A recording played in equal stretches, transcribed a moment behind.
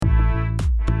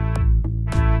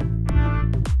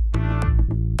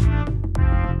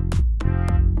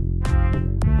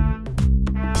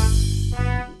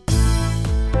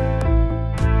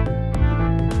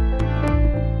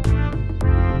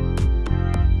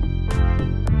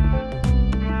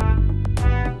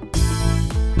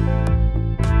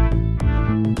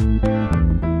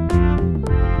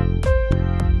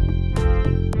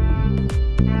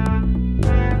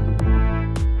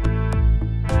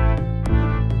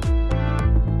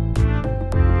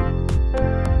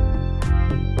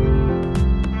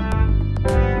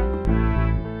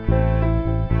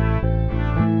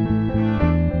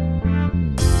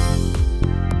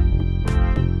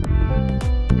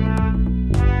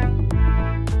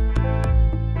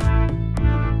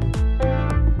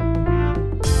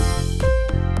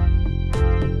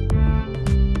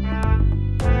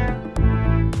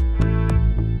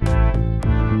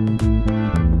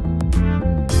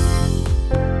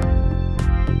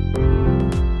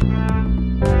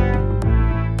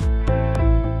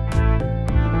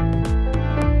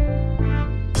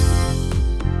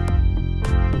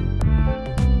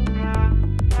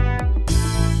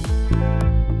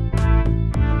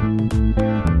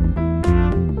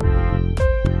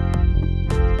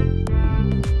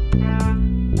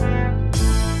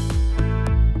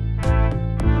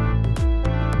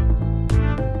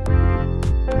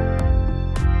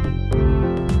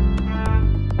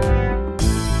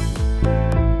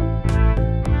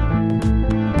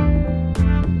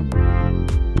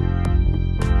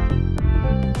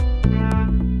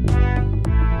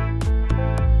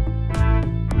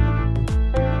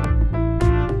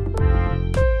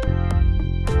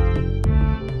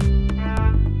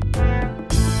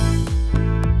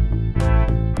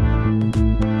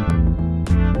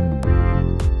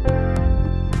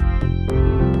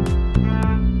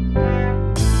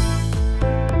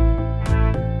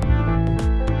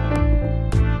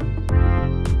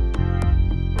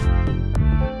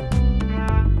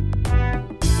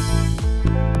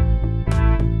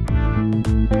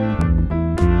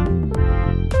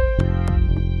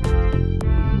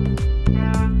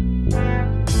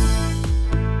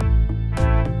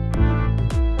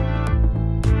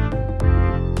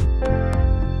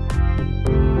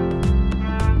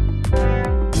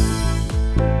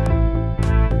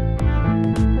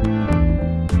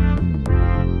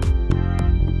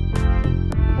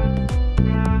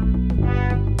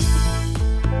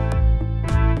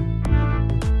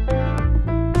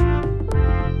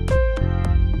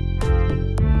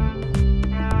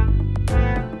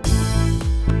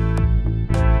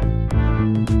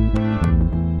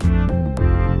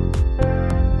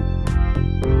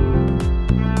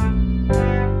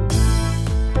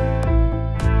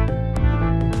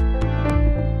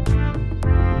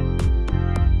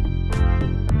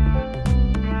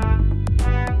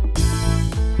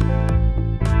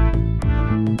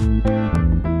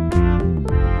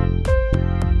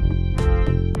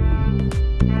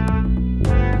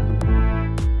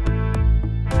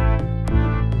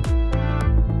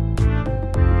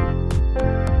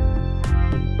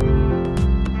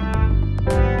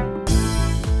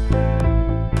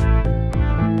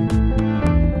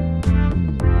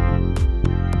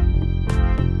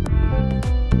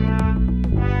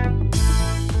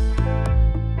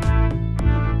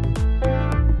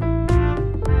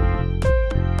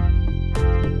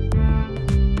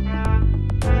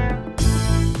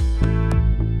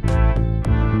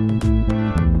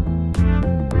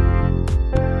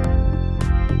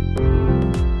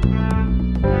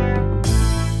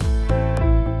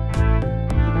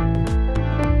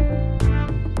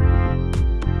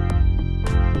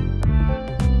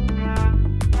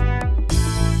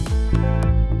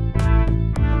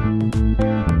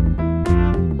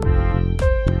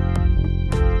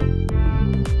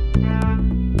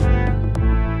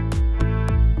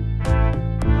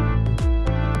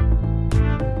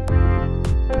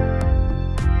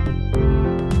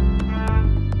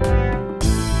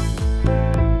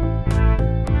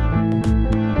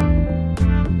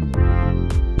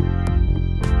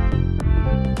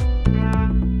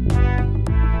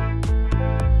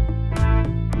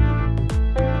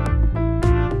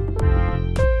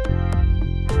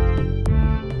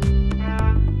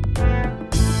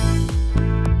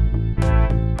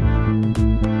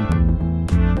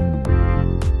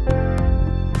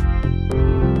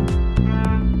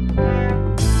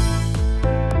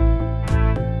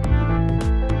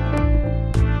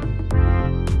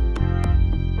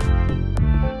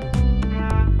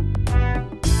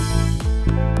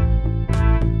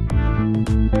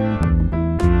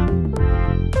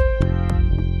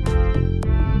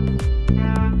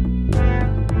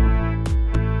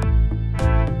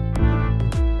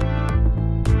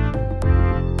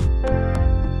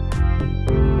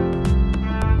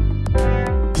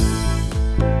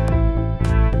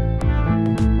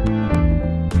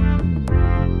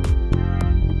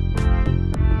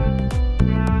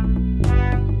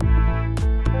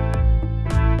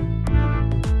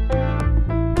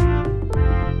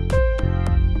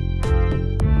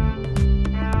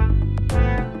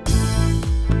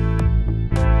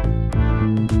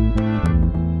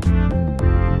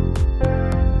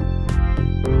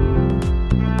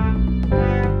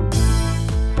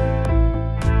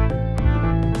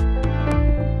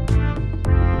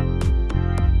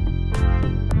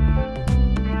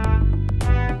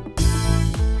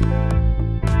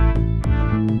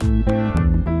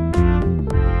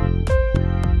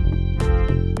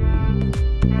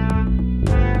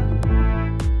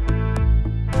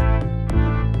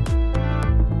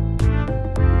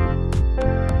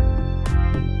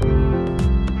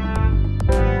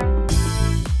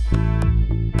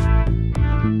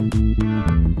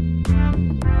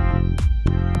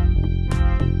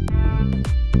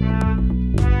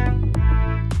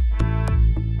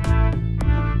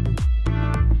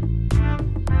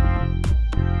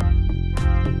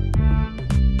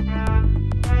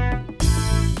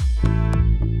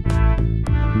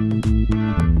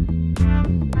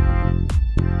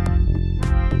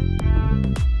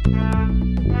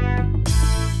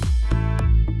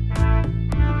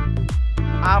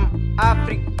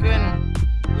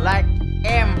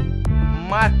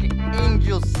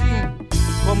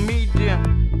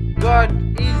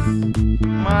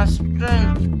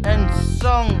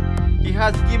He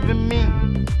has given me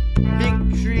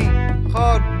victory.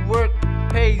 Hard work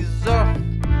pays off.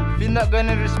 If you're not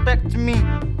gonna respect me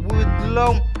with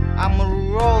love, I'ma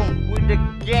roll with the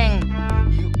gang.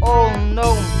 You all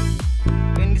know,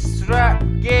 in this rap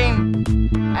game,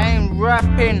 I ain't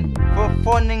rapping for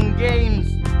fun and games.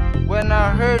 When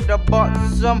I heard about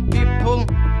some people,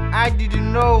 I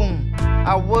didn't know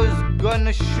I was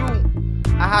gonna shoot.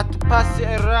 I had to pass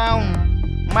it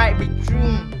around. Might be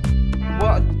true.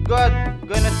 What God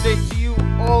gonna say to you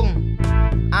all?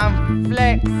 I'm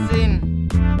flexing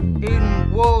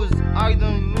in wars, I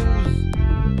don't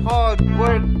lose. Hard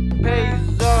work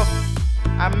pays off.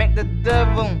 I make the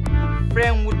devil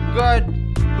friend with God.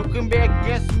 Who can be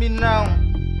against me now?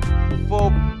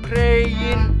 For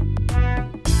praying,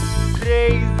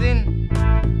 praising,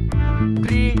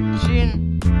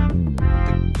 preaching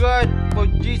to God for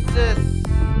Jesus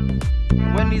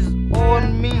when He's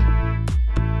on me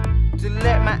to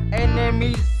let my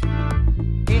enemies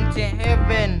into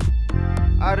heaven.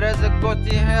 I'd rather go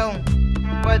to hell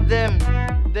for them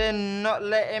than not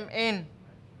let him in.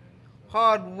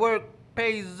 Hard work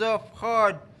pays off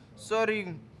hard.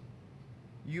 Sorry,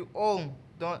 you all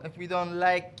don't if you don't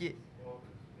like it.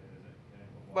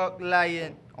 Fuck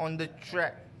lying on the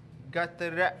track. Got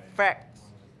the rap facts.